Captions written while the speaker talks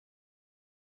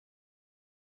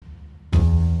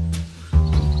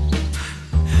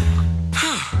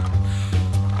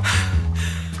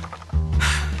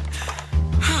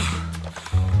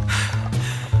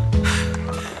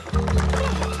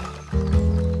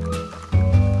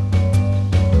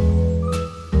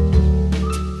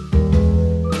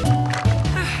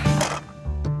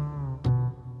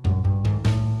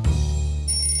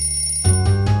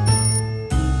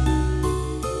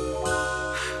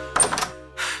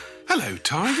Hello,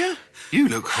 Tiger. You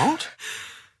look hot.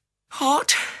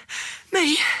 Hot?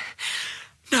 Me?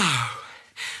 No.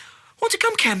 Want to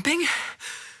come camping?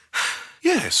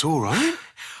 Yes, all right.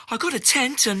 I got a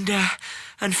tent and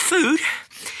food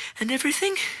and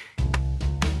everything.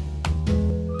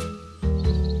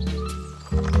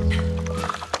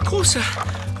 Of course,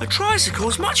 a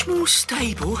tricycle's much more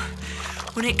stable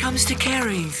when it comes to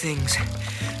carrying things.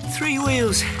 3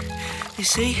 wheels, you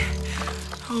see,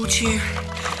 hold you.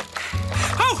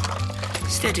 Oh,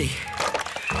 steady.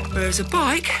 Whereas a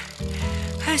bike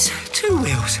has 2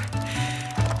 wheels.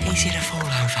 Easy to fall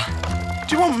over.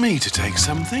 Do you want me to take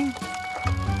something?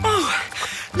 Oh,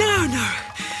 no.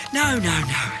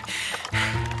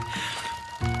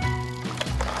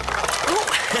 Oh,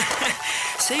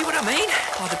 see what I mean?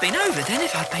 I'd have been over then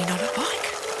if I'd been on a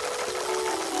bike.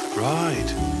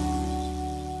 Right.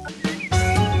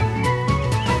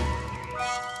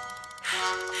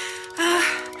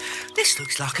 This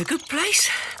looks like a good place.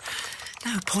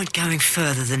 No point going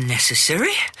further than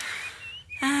necessary.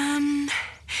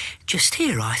 Just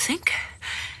here, I think.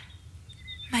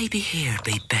 Maybe here'd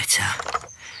be better.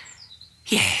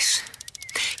 Yes,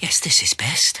 this is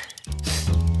best.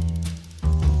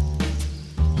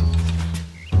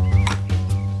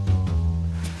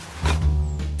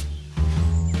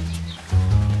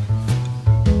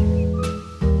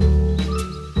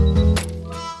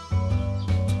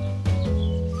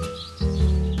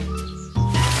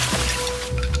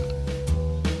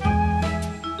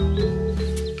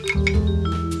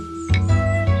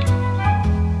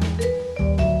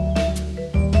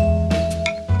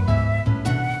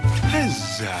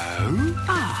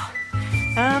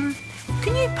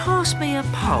 Can you pass me a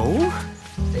pole?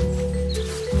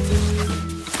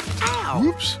 Ow!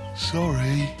 Whoops,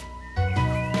 sorry.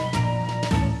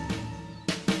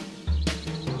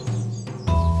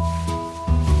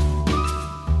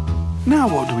 Now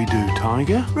what do we do,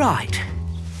 Tiger? Right.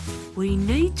 We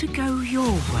need to go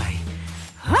your way.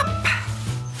 Up!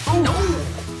 Oh.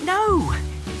 No!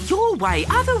 Your way,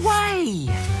 other way!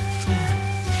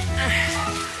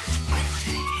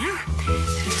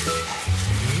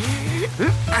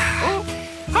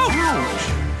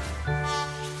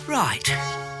 Right.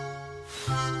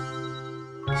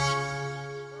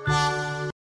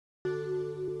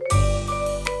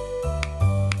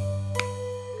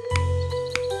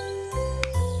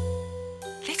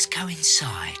 Let's go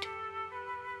inside.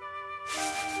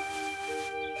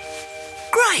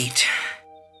 Great!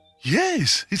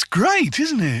 Yes, it's great,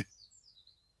 isn't it?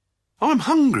 I'm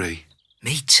hungry.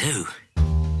 Me too.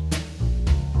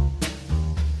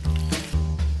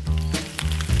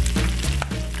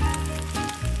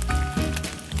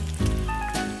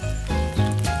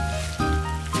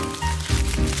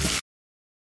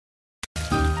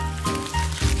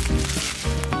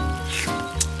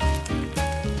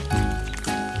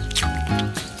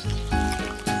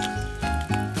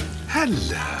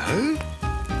 Hello.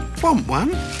 Want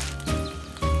one?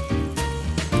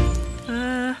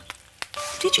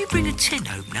 Did you bring a tin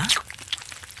opener?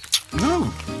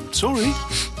 No, sorry.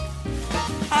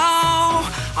 Oh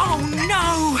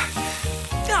no!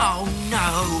 Oh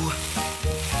no!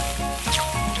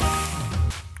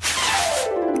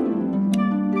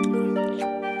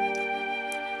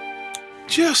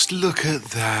 Just look at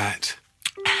that.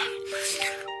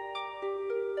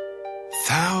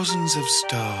 Thousands of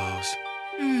stars.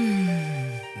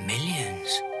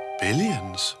 Millions.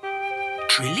 Billions.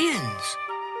 Trillions.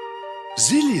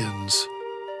 Zillions.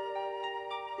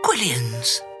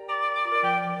 Quillions.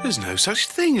 There's no such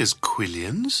thing as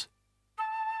quillions.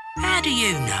 How do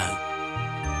you know?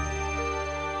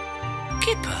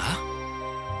 Kipper,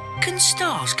 can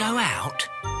stars go out?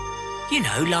 You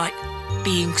know, like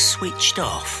being switched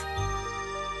off.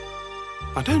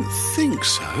 I don't think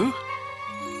so.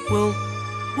 Well,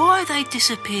 why are they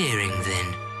disappearing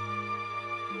then?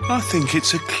 I think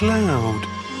it's a cloud.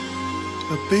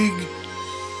 A big,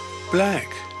 black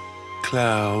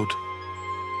cloud.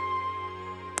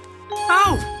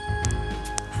 Oh!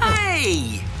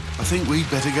 Hey! I think we'd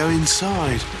better go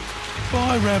inside.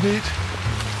 Bye, Rabbit.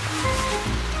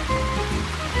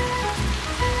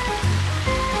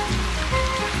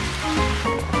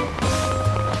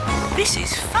 This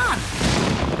is fun!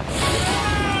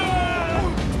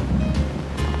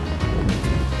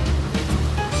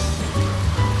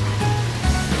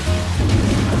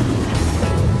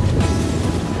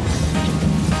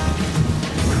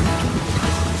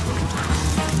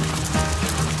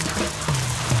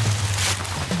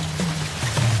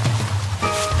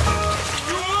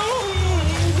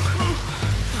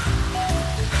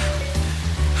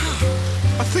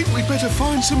 I think we'd better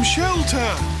find some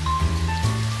shelter.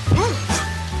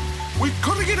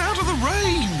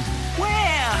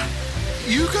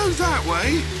 You go that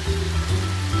way.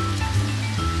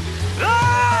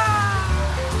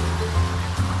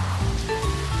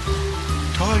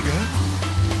 Tiger?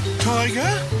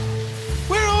 Tiger?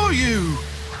 Where are you?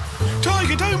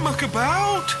 Tiger, don't muck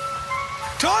about.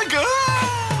 Tiger!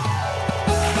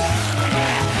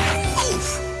 Oof!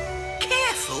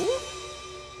 Careful.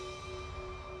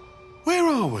 Where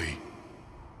are we?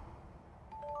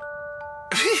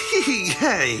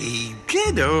 Hey,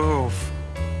 get off.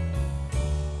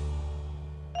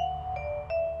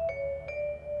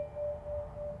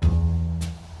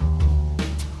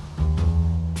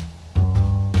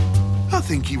 I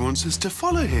think he wants us to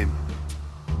follow him.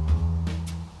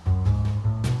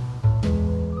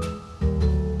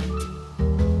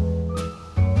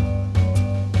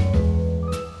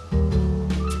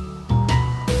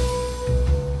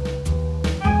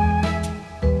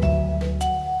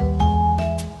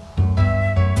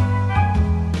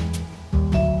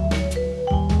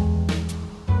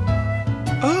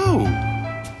 Oh,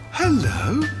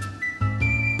 hello.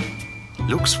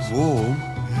 Looks warm.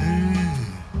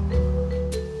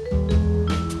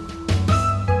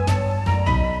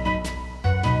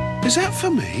 Is that for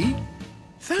me?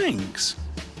 Thanks.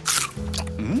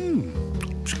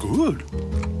 It's good.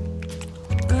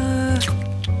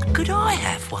 Could I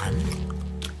have one?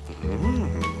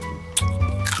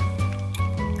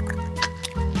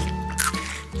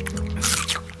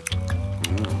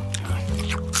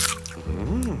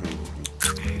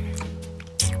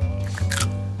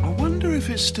 I wonder if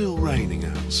it's still raining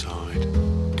outside.